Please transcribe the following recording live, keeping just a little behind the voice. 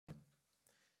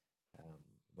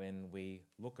when we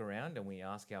look around and we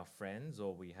ask our friends,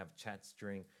 or we have chats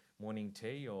during morning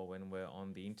tea, or when we're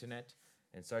on the internet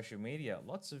and social media,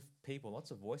 lots of people,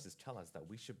 lots of voices tell us that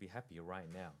we should be happy right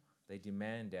now. They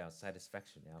demand our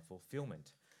satisfaction, our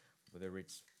fulfillment, whether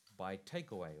it's by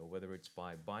takeaway, or whether it's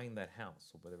by buying that house,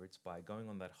 or whether it's by going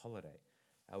on that holiday.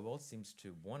 Our world seems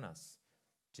to want us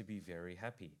to be very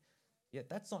happy. Yet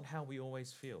that's not how we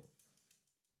always feel.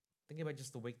 Think about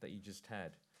just the week that you just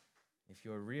had. If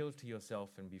you're real to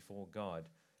yourself and before God,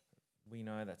 we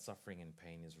know that suffering and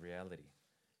pain is reality.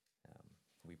 Um,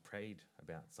 we prayed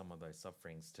about some of those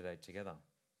sufferings today together.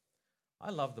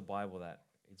 I love the Bible that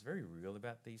it's very real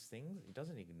about these things. It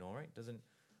doesn't ignore it, doesn't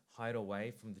hide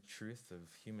away from the truth of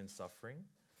human suffering.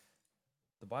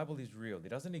 The Bible is real. It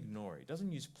doesn't ignore it. It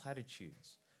doesn't use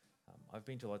platitudes. I've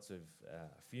been to lots of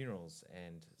funerals,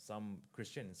 and some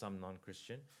Christian and some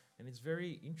non-Christian, and it's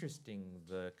very interesting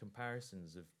the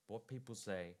comparisons of what people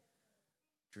say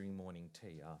during morning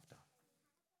tea after.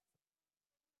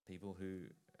 People who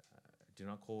do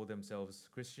not call themselves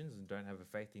Christians and don't have a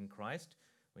faith in Christ,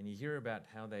 when you hear about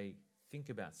how they think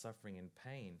about suffering and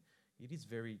pain, it is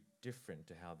very different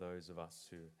to how those of us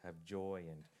who have joy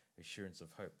and assurance of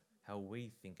hope, how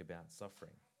we think about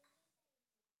suffering.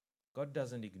 God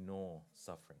doesn't ignore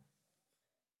suffering.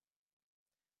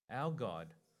 Our God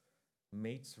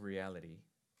meets reality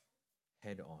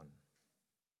head on.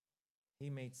 He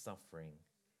meets suffering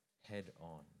head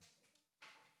on.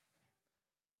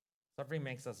 Suffering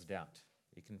makes us doubt.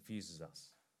 It confuses us.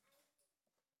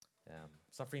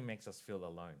 Suffering makes us feel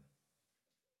alone.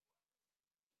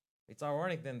 It's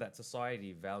ironic then that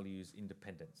society values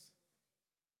independence,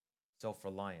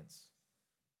 self-reliance.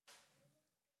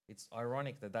 It's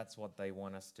ironic that that's what they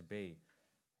want us to be,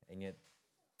 and yet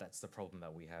that's the problem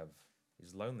that we have,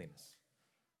 is loneliness.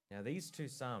 Now, these two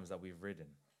psalms that we've written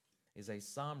is a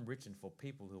psalm written for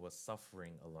people who are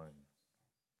suffering alone.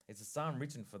 It's a psalm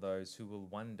written for those who will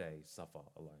one day suffer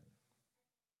alone.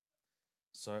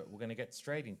 So we're going to get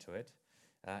straight into it.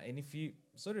 And if you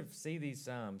sort of see these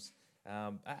psalms,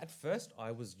 at first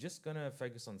I was just going to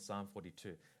focus on Psalm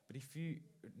 42. But if you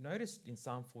notice in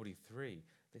Psalm 43,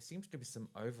 there seems to be some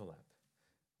overlap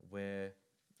where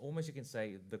almost you can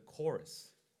say the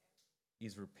chorus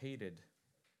is repeated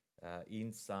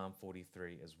in Psalm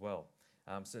 43 as well.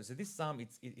 So this psalm,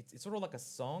 it's sort of like a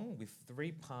song with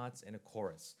three parts and a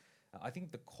chorus. I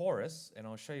think the chorus, and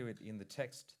I'll show you it in the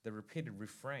text, the repeated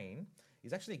refrain,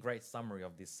 is actually a great summary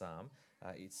of this psalm.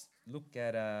 Look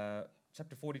at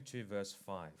chapter 42, verse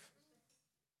 5.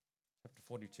 Chapter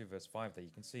 42, verse 5 there, you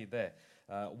can see there.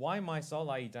 Why, my soul,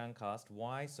 are you downcast?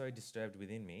 Why so disturbed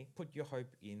within me? Put your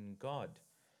hope in God,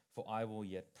 for I will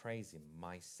yet praise him,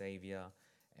 my Saviour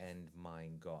and my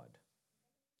God.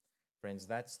 Friends,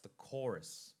 that's the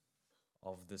chorus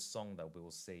of the song that we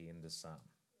will see in the psalm.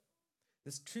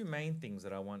 There's two main things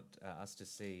that I want us to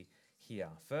see here.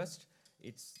 First,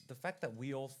 it's the fact that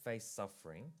we all face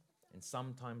suffering, and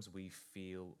sometimes we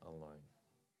feel alone.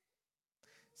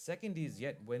 Second is,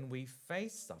 yet when we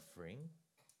face suffering,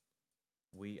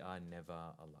 we are never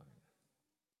alone.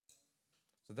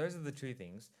 So those are the two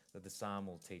things that the psalm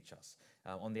will teach us.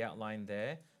 On the outline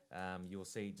there, you will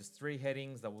see just three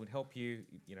headings that would help you,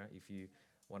 if you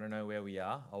want to know where we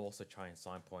are. I'll also try and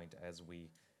signpoint as we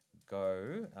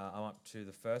go. I'm up to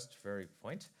the first very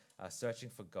point. Searching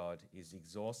for God is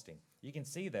exhausting. You can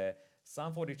see there,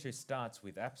 Psalm 42 starts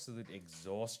with absolute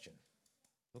exhaustion.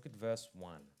 Look at verse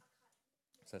 1.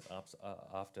 It says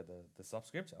after the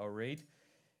subscript, I'll read,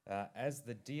 as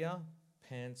the deer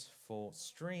pants for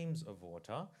streams of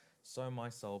water, so my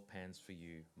soul pants for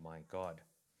you, my God.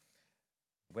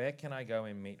 Where can I go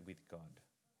and meet with God?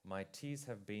 My tears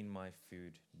have been my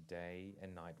food day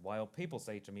and night, while people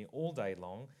say to me all day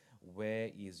long, where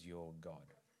is your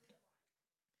God?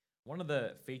 One of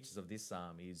the features of this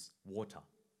psalm is water.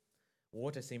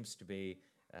 Water seems to be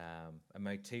a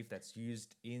motif that's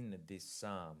used in this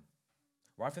psalm.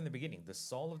 Right from the beginning, the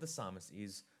soul of the psalmist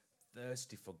is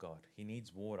thirsty for God. He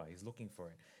needs water. He's looking for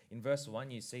it. In verse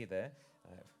 1, you see there,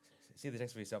 see the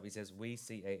text for yourself. It says, we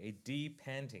see a deer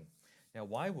panting. Now,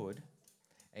 why would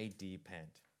a deer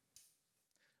pant?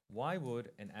 Why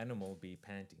would an animal be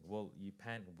panting? Well, you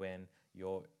pant when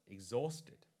you're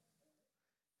exhausted.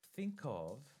 Think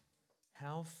of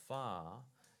how far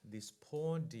this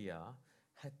poor deer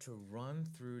had to run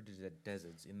through the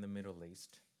deserts in the Middle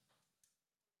East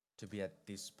to be at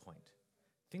this point.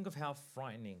 Think of how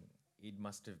frightening it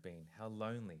must have been, how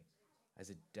lonely, as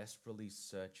it desperately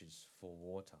searches for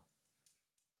water.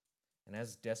 And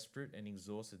as desperate and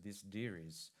exhausted this deer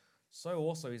is, so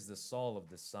also is the soul of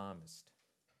the psalmist.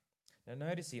 Now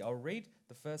notice here, I'll read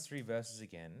the first three verses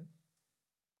again,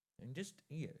 And just,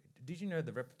 yeah, did you know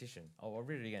the repetition? I'll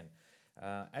read it again.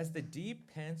 As the deer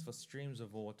pants for streams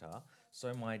of water,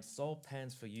 so my soul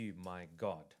pants for you, my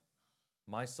God.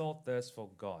 My soul thirsts for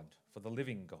God, for the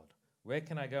living God. Where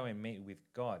can I go and meet with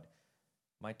God?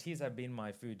 My tears have been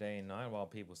my food day and night, while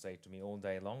people say to me all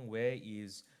day long, where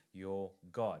is your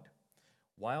God?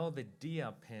 While the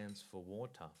deer pants for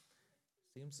water,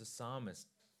 seems the psalmist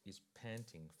is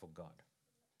panting for God.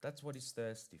 That's what he's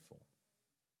thirsty for.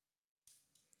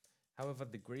 However,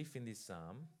 the grief in this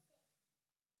psalm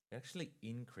actually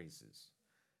increases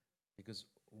because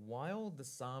while the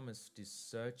psalmist is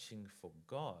searching for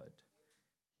God,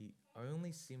 he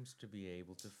only seems to be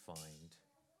able to find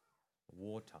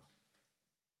water.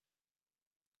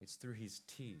 It's through his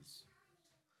tears.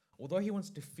 Although he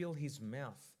wants to fill his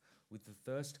mouth with the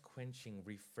thirst quenching,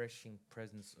 refreshing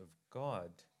presence of God,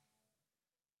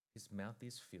 his mouth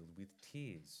is filled with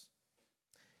tears.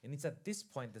 And it's at this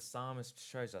point the psalmist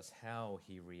shows us how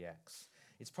he reacts.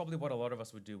 It's probably what a lot of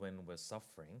us would do when we're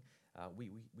suffering.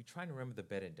 We try and remember the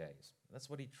better days. That's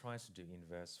what he tries to do in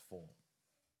verse 4.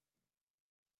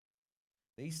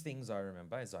 These things I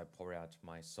remember as I pour out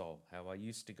my soul, how I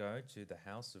used to go to the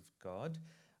house of God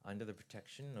under the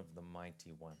protection of the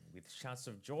Mighty One, with shouts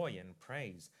of joy and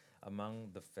praise among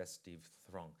the festive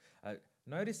throng.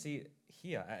 Notice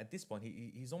here, at this point,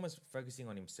 he's almost focusing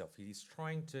on himself. He's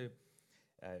trying to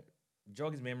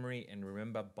jog his memory and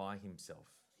remember by himself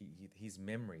his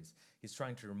memories. He's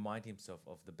trying to remind himself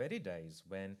of the better days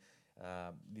when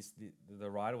the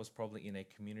writer was probably in a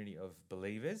community of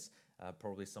believers,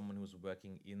 probably someone who was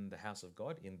working in the house of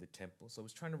God, in the temple. So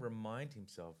he's trying to remind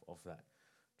himself of that,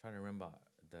 trying to remember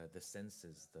the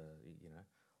senses,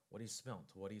 what he smelt,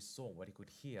 what he saw, what he could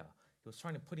hear. He was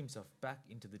trying to put himself back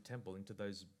into the temple, into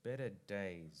those better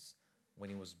days when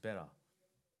he was better.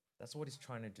 That's what he's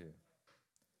trying to do.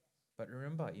 But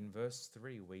remember, in verse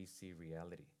 3, we see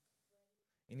reality.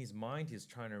 In his mind, he's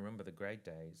trying to remember the great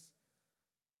days,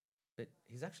 but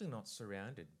he's actually not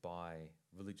surrounded by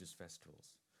religious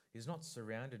festivals. He's not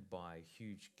surrounded by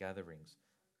huge gatherings.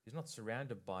 He's not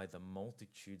surrounded by the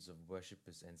multitudes of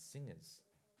worshippers and singers.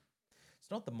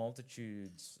 It's not the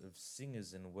multitudes of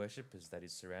singers and worshippers that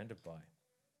he's surrounded by.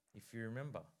 If you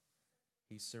remember,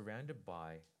 he's surrounded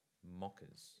by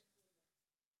mockers,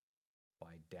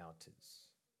 by doubters.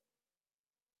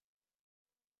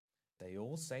 They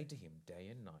all say to him day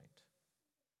and night,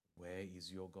 where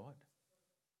is your God?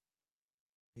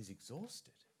 He's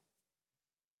exhausted.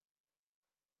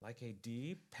 Like a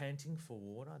deer panting for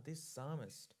water, this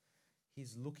psalmist,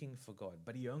 he's looking for God,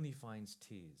 but he only finds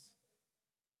tears.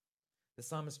 The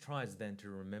psalmist tries then to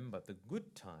remember the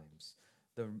good times,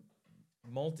 the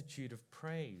multitude of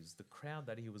praise, the crowd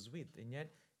that he was with, and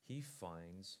yet he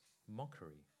finds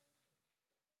mockery.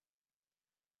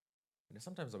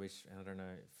 Sometimes I wish, and I don't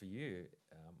know for you,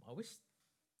 I wish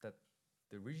that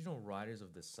the original writers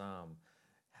of the psalm,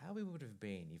 how it would have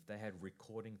been if they had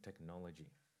recording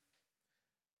technology.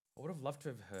 I would have loved to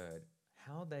have heard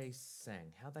how they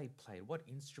sang, how they played, what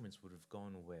instruments would have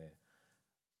gone where,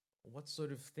 what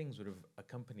sort of things would have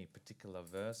accompanied particular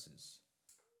verses.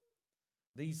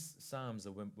 These psalms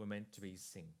were meant to be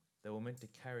sing. They were meant to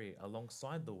carry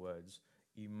alongside the words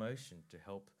emotion to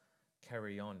help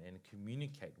carry on and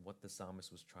communicate what the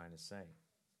psalmist was trying to say.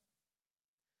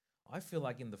 I feel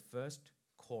like in the first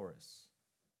chorus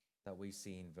that we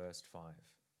see in verse 5,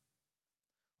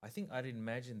 I think I'd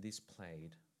imagine this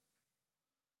played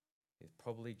with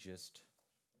probably just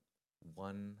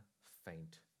one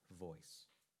faint voice.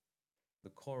 The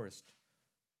chorus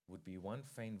would be one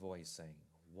faint voice saying,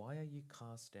 why are you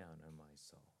cast down, O my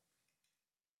soul?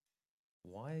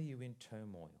 Why are you in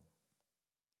turmoil?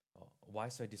 Why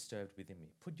so disturbed within me?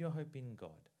 Put your hope in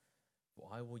God, for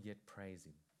I will yet praise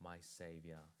him, my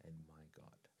Saviour and my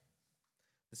God.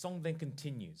 The song then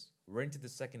continues. We're into the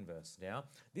second verse now.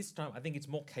 This time, I think it's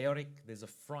more chaotic. There's a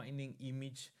frightening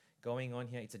image going on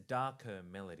here. It's a darker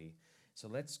melody. So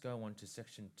let's go on to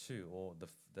section 2, or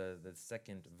the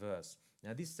second verse.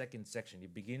 Now, this second section,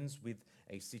 it begins with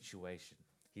a situation.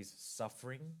 He's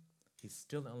suffering. He's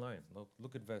still alone.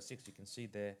 Look at verse 6. You can see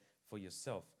there for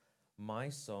yourself. My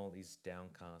soul is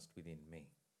downcast within me.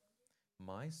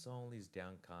 My soul is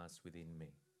downcast within me.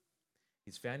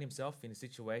 He's found himself in a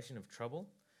situation of trouble.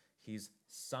 He's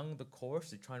sung the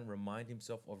chorus to try and remind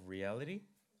himself of reality,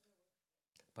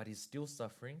 but he's still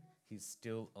suffering. He's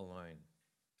still alone.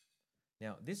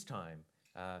 Now, this time,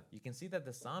 you can see that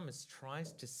the psalmist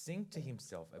tries to sing to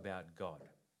himself about God.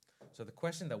 So the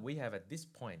question that we have at this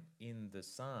point in the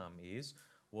psalm is,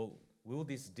 well, will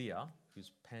this deer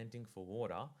who's panting for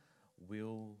water,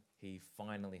 will he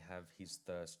finally have his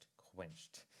thirst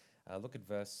quenched? Look at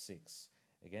verse 6.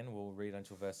 Again, we'll read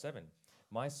until verse 7.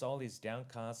 My soul is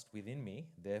downcast within me,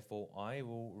 therefore I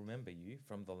will remember you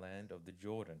from the land of the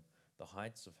Jordan, the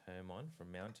heights of Hermon,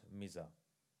 from Mount Mizar.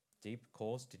 Deep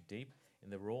calls to deep in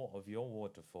the roar of your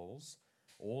waterfalls.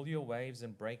 All your waves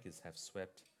and breakers have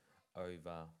swept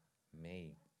over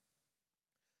me.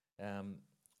 Um,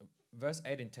 Verse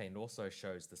 8 and 10 also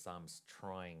shows the psalmist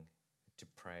trying to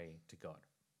pray to God.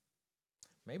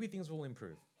 Maybe things will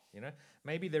improve,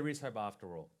 Maybe there is hope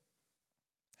after all.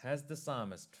 Has the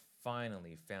psalmist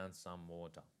finally found some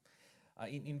water?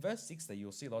 In verse 6 there,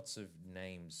 you'll see lots of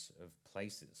names of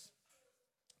places.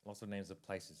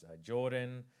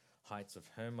 Jordan, heights of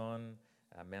Hermon,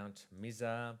 Mount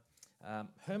Mizar.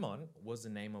 Hermon was the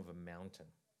name of a mountain.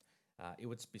 It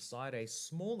was beside a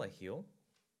smaller hill,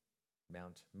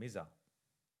 Mount Mizar.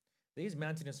 These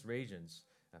mountainous regions,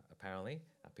 apparently,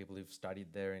 people who've studied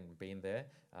there and been there,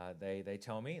 they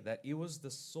tell me that it was the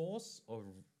source of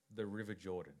the River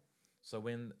Jordan. So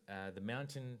when the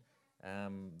mountain,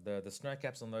 the snow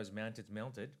caps on those mountains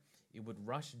melted, it would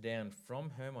rush down from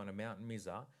Hermon and Mount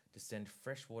Mizar to send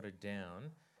fresh water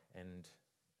down and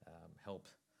help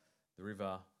the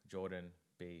River Jordan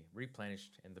be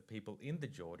replenished and the people in the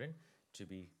Jordan to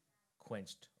be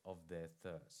quenched of their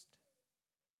thirst.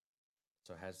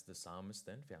 So has the psalmist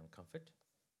then found comfort?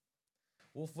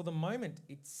 Well, for the moment,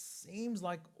 it seems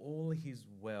like all is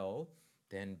well.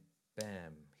 Then,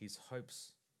 bam, his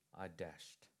hopes are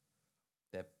dashed.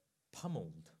 They're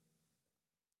pummeled.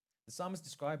 The psalmist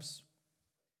describes,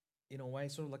 in a way,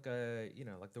 sort of like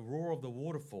like the roar of the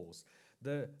waterfalls.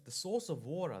 The source of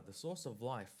water, the source of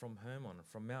life from Hermon,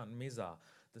 from Mount Mizar,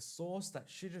 the source that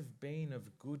should have been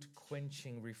of good,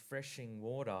 quenching, refreshing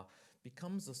water,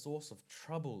 becomes a source of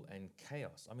trouble and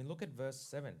chaos. I mean, look at verse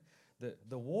 7.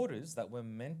 The waters that were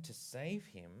meant to save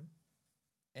him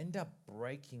end up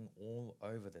breaking all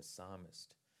over the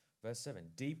psalmist. Verse 7,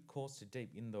 deep calls to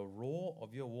deep. In the roar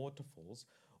of your waterfalls,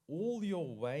 all your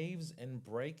waves and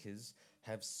breakers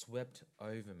have swept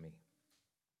over me.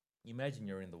 Imagine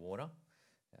you're in the water.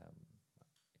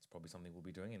 It's probably something we'll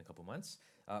be doing in a couple of months.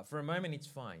 For a moment, it's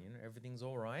fine. Everything's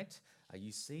all right.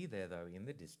 You see there, though, in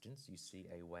the distance, you see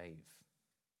a wave.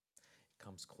 It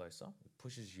comes closer, it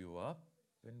pushes you up,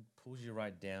 and pulls you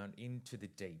right down into the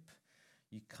deep.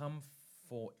 You come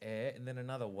for air, and then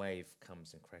another wave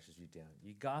comes and crashes you down.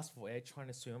 You gasp for air trying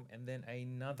to swim, and then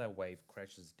another wave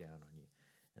crashes down on you,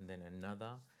 and then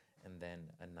another, and then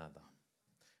another.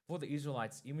 For the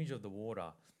Israelites, image of the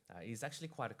water is actually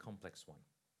quite a complex one.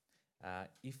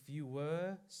 If you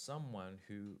were someone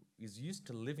who is used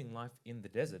to living life in the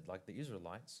desert, like the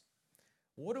Israelites,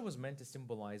 water was meant to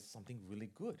symbolize something really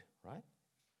good, right?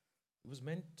 It was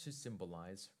meant to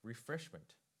symbolize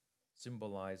refreshment,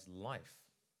 symbolize life.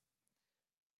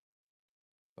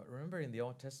 But remember, in the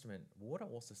Old Testament, water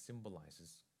also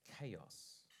symbolizes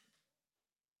chaos.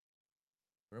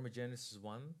 Remember Genesis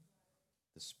 1?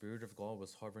 The Spirit of God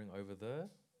was hovering over the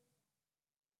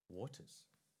waters.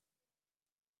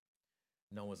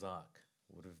 Noah's Ark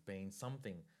would have been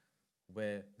something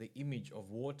where the image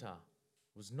of water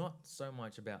was not so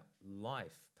much about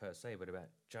life per se, but about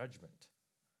judgment.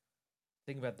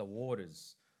 Think about the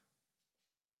waters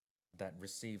that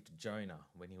received Jonah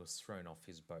when he was thrown off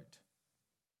his boat.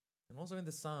 And also in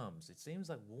the Psalms, it seems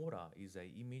like water is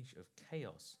an image of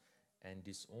chaos and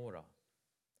disorder.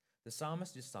 The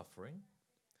psalmist is suffering.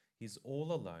 He's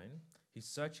all alone. He's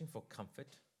searching for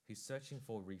comfort. He's searching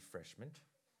for refreshment.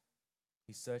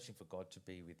 He's searching for God to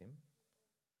be with him.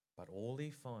 But all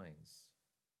he finds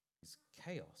is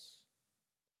chaos,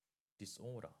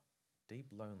 disorder, deep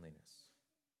loneliness.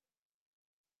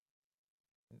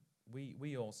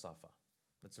 We all suffer.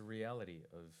 That's a reality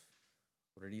of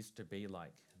what it is to be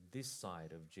like this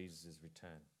side of Jesus'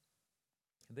 return.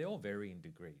 They all vary in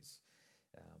degrees.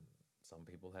 Some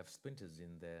people have splinters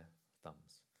in their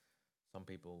thumbs. Some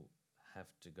people have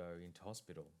to go into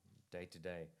hospital day to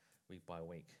day, week by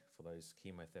week for those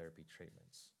chemotherapy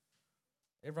treatments.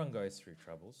 Everyone goes through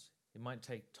troubles. It might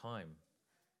take time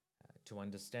to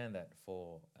understand that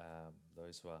for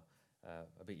those who are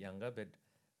a bit younger, but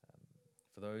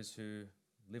for those who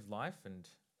live life, and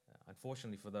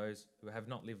unfortunately for those who have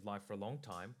not lived life for a long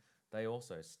time, they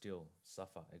also still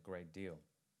suffer a great deal.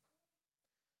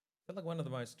 I feel like one of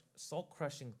the most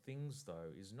soul-crushing things,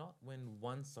 though, is not when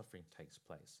one suffering takes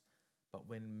place, but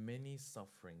when many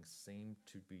sufferings seem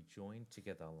to be joined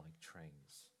together like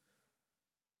trains.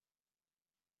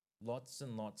 Lots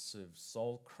and lots of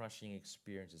soul-crushing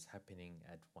experiences happening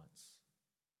at once.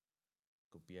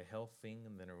 Could be a health thing,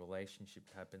 and then a relationship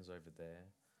happens over there,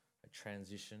 a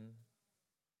transition.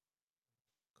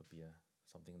 Could be a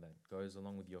something that goes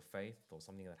along with your faith, or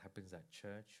something that happens at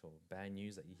church, or bad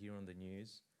news that you hear on the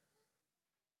news.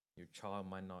 Your child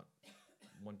might not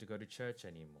want to go to church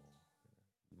anymore.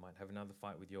 You might have another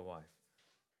fight with your wife.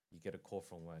 You get a call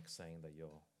from work saying that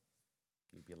you'll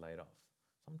be laid off.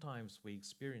 Sometimes we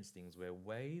experience things where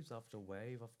waves after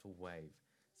wave after wave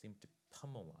seem to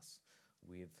pummel us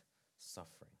with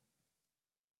suffering.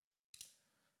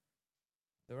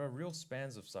 There are real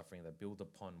spans of suffering that build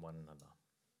upon one another.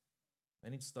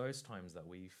 And it's those times that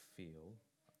we feel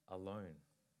alone.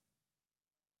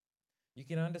 You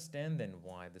can understand then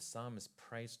why the psalmist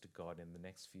prays to God in the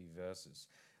next few verses.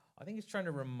 I think he's trying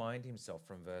to remind himself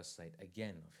from verse 8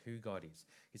 again of who God is.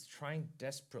 He's trying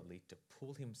desperately to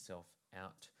pull himself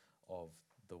out of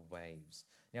the waves.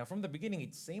 Now, from the beginning,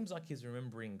 it seems like he's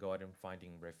remembering God and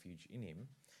finding refuge in him.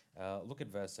 Look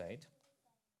at verse 8.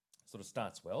 Sort of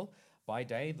starts well. By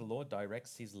day, the Lord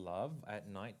directs his love. At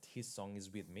night, his song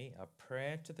is with me, a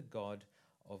prayer to the God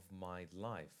of my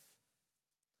life.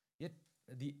 Yet,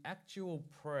 the actual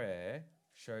prayer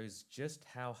shows just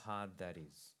how hard that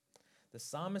is. The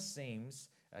psalmist seems,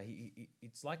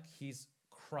 it's like he's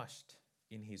crushed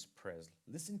in his prayers.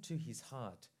 Listen to his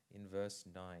heart in verse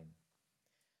 9.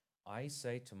 I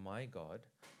say to my God,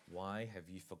 why have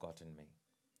you forgotten me?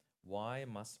 Why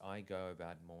must I go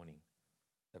about mourning,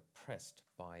 oppressed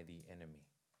by the enemy?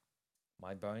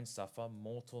 My bones suffer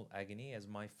mortal agony as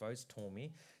my foes taunt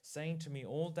me, saying to me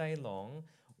all day long,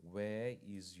 where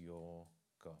is your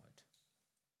God?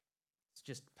 It's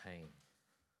just pain.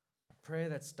 A prayer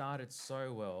that started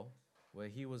so well, where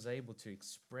he was able to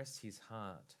express his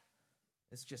heart.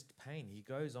 It's just pain. He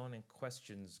goes on and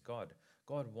questions God.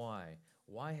 God, why?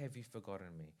 Why have you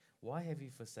forgotten me? Why have you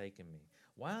forsaken me?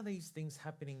 Why are these things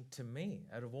happening to me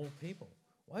out of all people?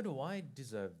 Why do I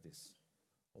deserve this?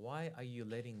 Why are you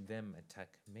letting them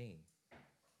attack me?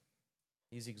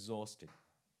 He's exhausted.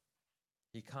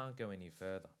 He can't go any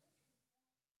further.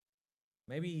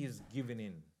 Maybe he's given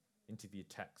into the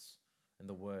attacks and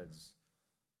the words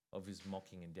of his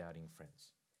mocking and doubting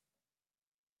friends.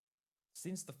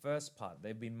 Since the first part,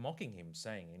 they've been mocking him,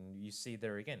 saying, and you see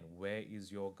there again, where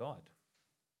is your God?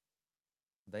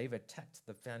 They've attacked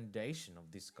the foundation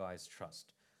of this guy's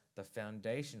trust, the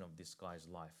foundation of this guy's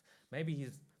life. Maybe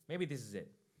this is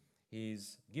it.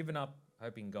 He's given up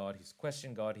hoping God, he's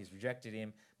questioned God, he's rejected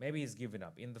him. Maybe he's given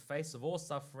up. In the face of all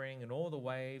suffering and all the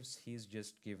waves, he's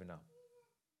just given up.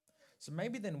 So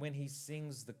maybe then when he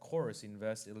sings the chorus in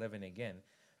verse 11 again,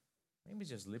 maybe it's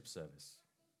just lip service.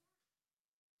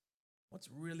 What's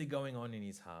really going on in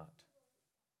his heart?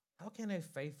 How can a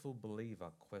faithful believer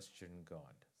question God?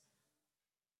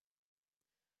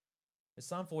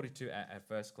 Psalm 42 at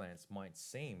first glance might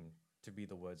seem to be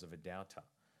the words of a doubter,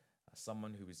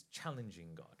 someone who is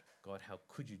challenging God. God, how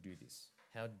could you do this?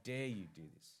 How dare you do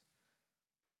this?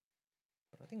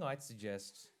 But I think I'd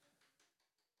suggest,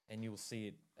 and you'll see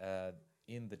it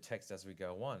in the text as we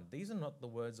go on, these are not the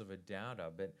words of a doubter,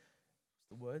 but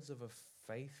the words of a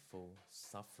faithful,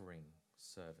 suffering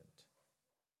servant.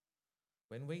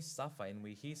 When we suffer and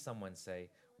we hear someone say,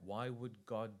 why would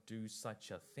God do such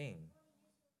a thing?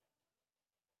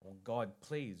 Or God,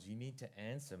 please, you need to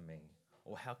answer me.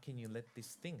 Or how can you let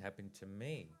this thing happen to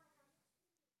me?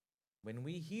 When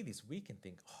we hear this, we can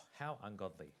think, oh, how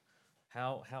ungodly,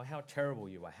 how terrible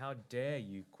you are. How dare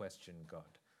you question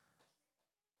God?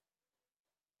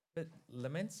 But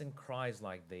laments and cries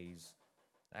like these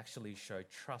actually show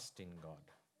trust in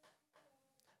God.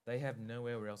 They have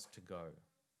nowhere else to go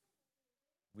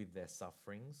with their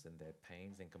sufferings and their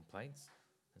pains and complaints,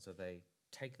 and so they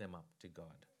take them up to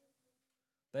God.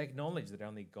 They acknowledge that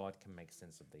only God can make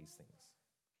sense of these things.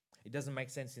 It doesn't make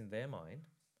sense in their mind,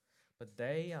 but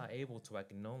they are able to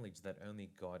acknowledge that only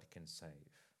God can save.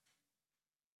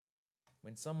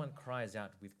 When someone cries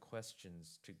out with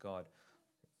questions to God,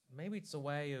 maybe it's a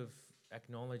way of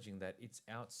acknowledging that it's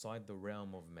outside the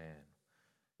realm of man.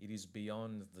 It is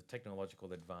beyond the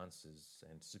technological advances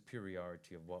and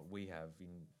superiority of what we have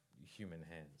in human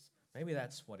hands. Maybe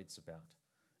that's what it's about.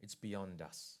 It's beyond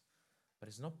us, but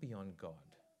it's not beyond God.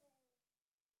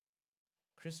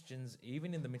 Christians,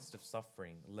 even in the midst of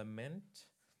suffering, lament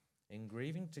and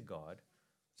grieving to God.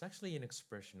 It's actually an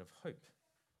expression of hope.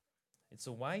 It's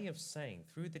a way of saying,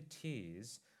 through the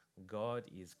tears, God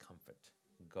is comfort,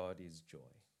 God is joy.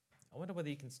 I wonder whether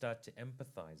you can start to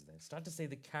empathize then, start to see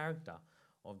the character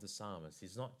of the psalmist.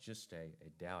 He's not just a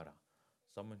doubter,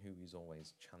 someone who is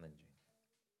always challenging.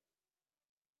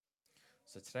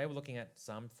 So today we're looking at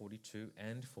Psalm 42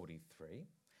 and 43,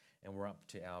 and we're up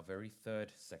to our very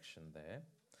third section there.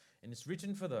 And it's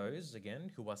written for those,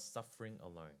 again, who are suffering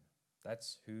alone.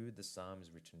 That's who the psalm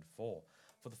is written for.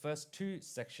 For the first two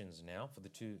sections now, for the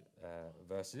two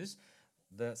verses,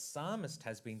 the psalmist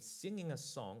has been singing a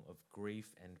song of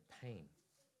grief and pain.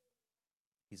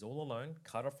 He's all alone,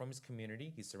 cut off from his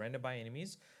community. He's surrounded by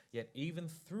enemies. Yet even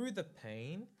through the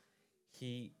pain,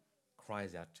 he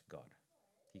cries out to God.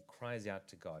 He cries out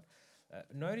to God.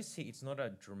 Notice here, it's not a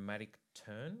dramatic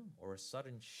turn or a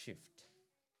sudden shift.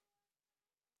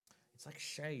 It's like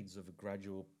shades of a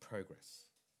gradual progress.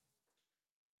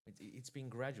 It's been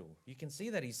gradual. You can see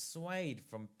that he's swayed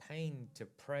from pain to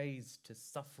praise to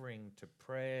suffering to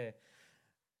prayer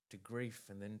to grief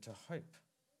and then to hope.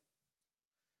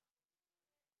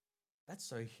 That's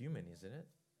so human, isn't it?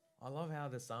 I love how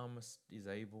the psalmist is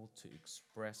able to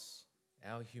express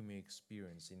our human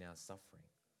experience in our suffering.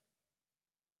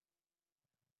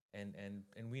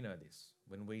 And we know this,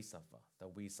 when we suffer,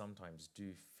 that we sometimes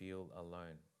do feel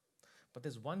alone. But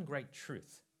there's one great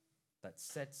truth that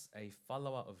sets a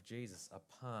follower of Jesus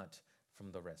apart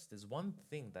from the rest. There's one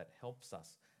thing that helps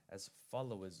us as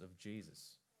followers of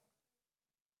Jesus.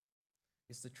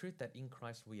 It's the truth that in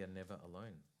Christ we are never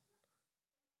alone.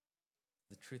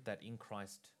 The truth that in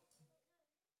Christ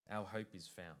our hope is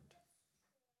found.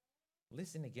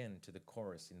 Listen again to the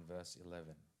chorus in verse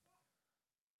 11.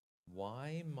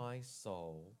 Why, my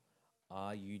soul,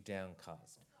 are you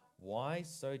downcast? Why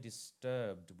so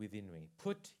disturbed within me?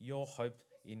 Put your hope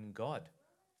in God,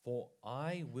 for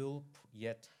I will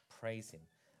yet praise him,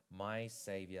 my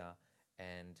Savior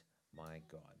and my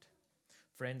God.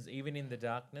 Friends, even in the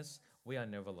darkness, we are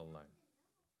never alone.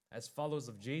 As followers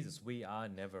of Jesus, we are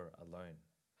never alone.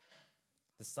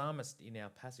 The psalmist in our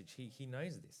passage, he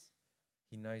knows this.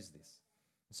 He knows this.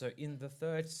 So in the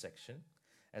third section,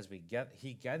 as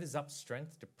he gathers up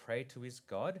strength to pray to his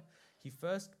God, he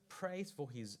first prays for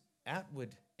his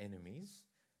outward enemies,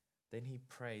 then he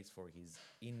prays for his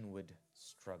inward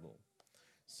struggle.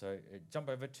 So jump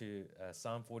over to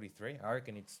Psalm 43. I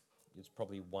reckon it's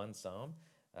probably one psalm.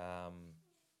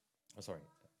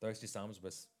 Those two psalms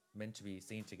were meant to be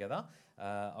seen together.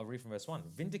 I'll read from verse 1.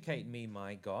 Vindicate me,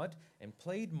 my God, and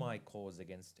plead my cause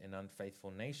against an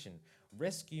unfaithful nation.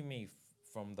 Rescue me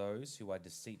from those who are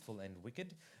deceitful and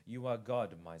wicked. You are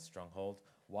God, my stronghold.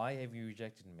 Why have you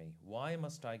rejected me? Why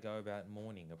must I go about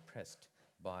mourning, oppressed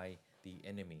by the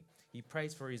enemy? He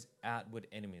prays for his outward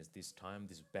enemies this time,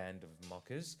 this band of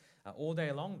mockers. All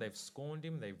day long, they've scorned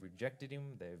him, they've rejected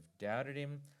him, they've doubted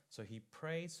him. So he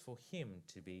prays for him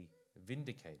to be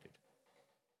vindicated.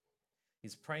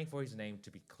 He's praying for his name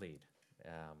to be cleared.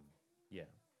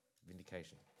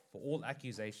 Vindication. For all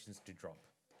accusations to drop.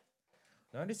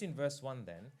 Notice in verse 1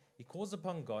 then, he calls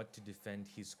upon God to defend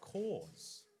his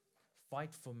cause.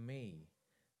 Fight for me.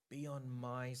 Be on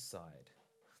my side.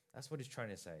 That's what he's trying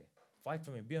to say. Fight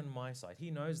for me. Be on my side.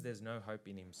 He knows there's no hope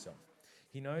in himself.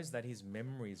 He knows that his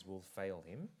memories will fail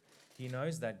him. He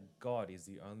knows that God is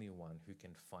the only one who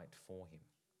can fight for him.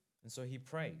 And so he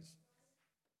prays.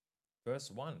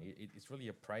 Verse 1, it's really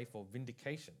a prayer for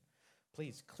vindication.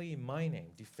 Please clear my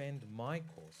name, defend my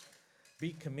cause,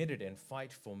 be committed and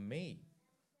fight for me.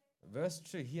 Verse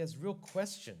 2, he has real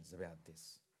questions about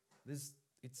this.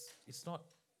 It's not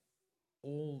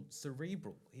all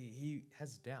cerebral. He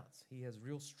has doubts. He has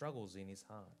real struggles in his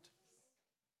heart.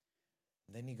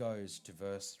 And then he goes to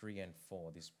verse 3 and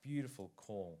 4, this beautiful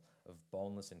call of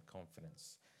boldness and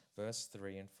confidence. Verse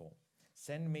 3 and 4.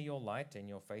 Send me your light and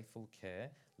your faithful care.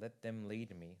 Let them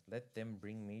lead me. Let them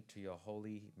bring me to your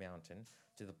holy mountain,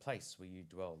 to the place where you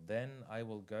dwell. Then I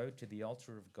will go to the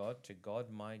altar of God, to God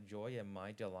my joy and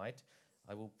my delight.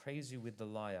 I will praise you with the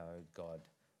lyre, O God,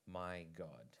 my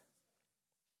God.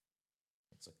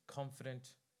 It's a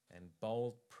confident and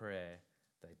bold prayer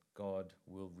that God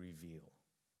will reveal.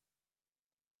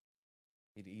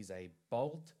 It is a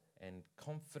bold and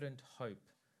confident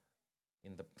hope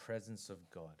in the presence of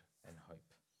God and hope.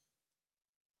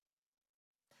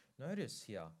 Notice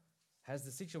here, has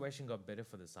the situation got better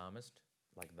for the psalmist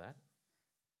like that?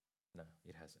 No,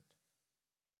 it hasn't.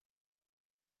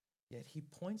 Yet he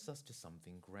points us to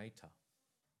something greater.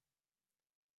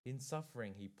 In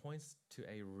suffering, he points to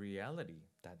a reality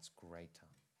that's greater.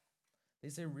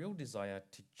 There's a real desire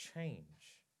to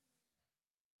change.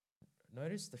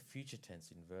 Notice the future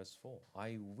tense in verse 4.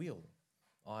 I will.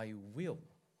 I will.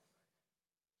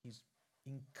 He's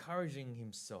encouraging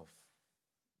himself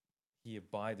here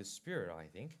by the Spirit, I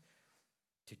think,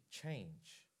 to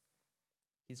change.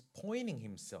 He's pointing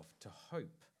himself to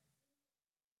hope.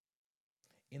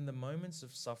 In the moments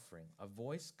of suffering, a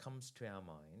voice comes to our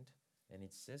mind and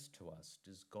it says to us,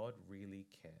 does God really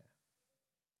care?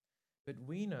 But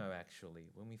we know actually,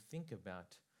 when we think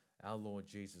about our Lord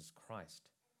Jesus Christ,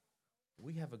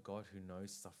 we have a God who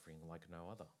knows suffering like no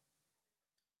other.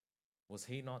 Was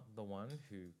he not the one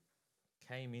who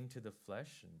came into the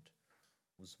flesh and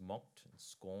was mocked and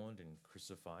scorned and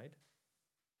crucified?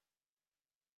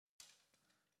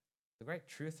 The great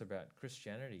truth about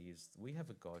Christianity is we have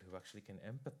a God who actually can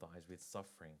empathize with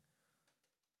suffering.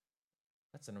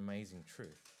 That's an amazing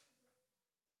truth.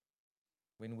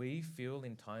 When we feel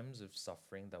in times of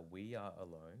suffering that we are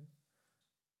alone,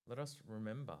 let us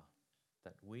remember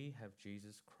that we have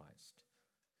Jesus Christ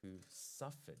who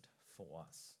suffered for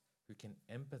us, who can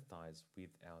empathize with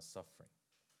our suffering.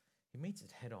 He meets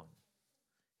it head on.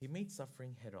 He meets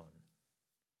suffering head on.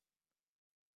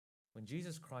 When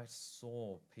Jesus Christ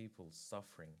saw people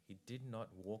suffering, he did not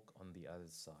walk on the other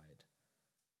side.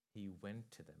 He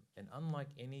went to them. And unlike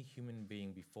any human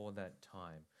being before that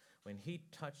time, when he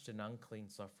touched an unclean,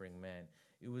 suffering man,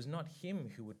 it was not him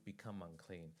who would become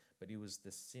unclean, but it was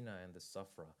the sinner and the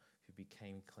sufferer who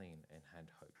became clean and had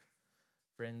hope.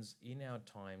 Friends, in our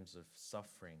times of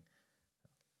suffering,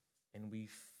 and we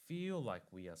feel like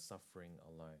we are suffering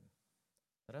alone,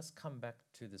 let us come back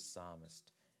to the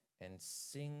psalmist and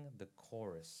sing the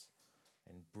chorus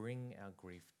and bring our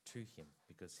grief to him,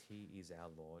 because he is our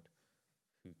Lord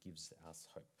who gives us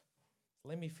hope.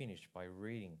 Let me finish by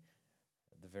reading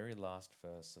the very last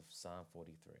verse of Psalm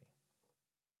 43.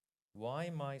 Why,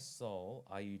 my soul,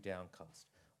 are you downcast?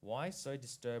 Why so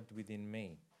disturbed within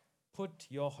me? Put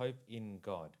your hope in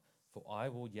God, for I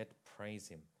will yet praise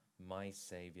him, my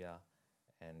Saviour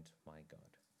and my God.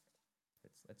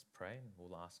 Let's pray and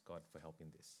we'll ask God for help in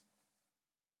this.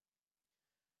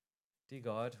 Dear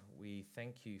God, we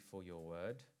thank you for your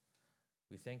word.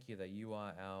 We thank you that you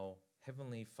are our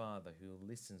Heavenly Father who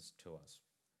listens to us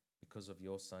because of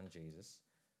your Son, Jesus.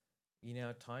 In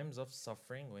our times of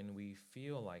suffering, when we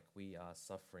feel like we are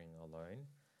suffering alone,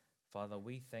 Father,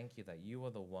 we thank you that you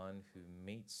are the one who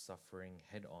meets suffering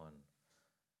head on.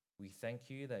 We thank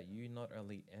you that you not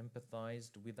only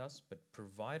empathized with us, but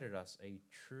provided us a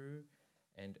true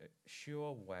and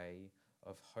sure way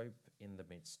of hope in the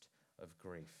midst of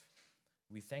grief.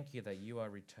 We thank you that you are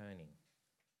returning.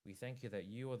 We thank you that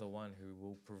you are the one who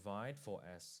will provide for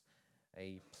us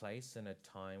a place and a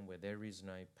time where there is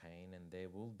no pain and there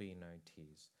will be no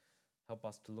tears. Help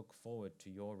us to look forward to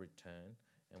your return,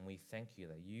 and we thank you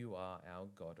that you are our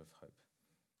God of hope.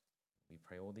 We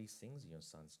pray all these things in your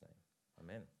Son's name.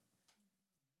 Amen.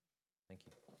 Thank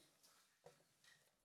you.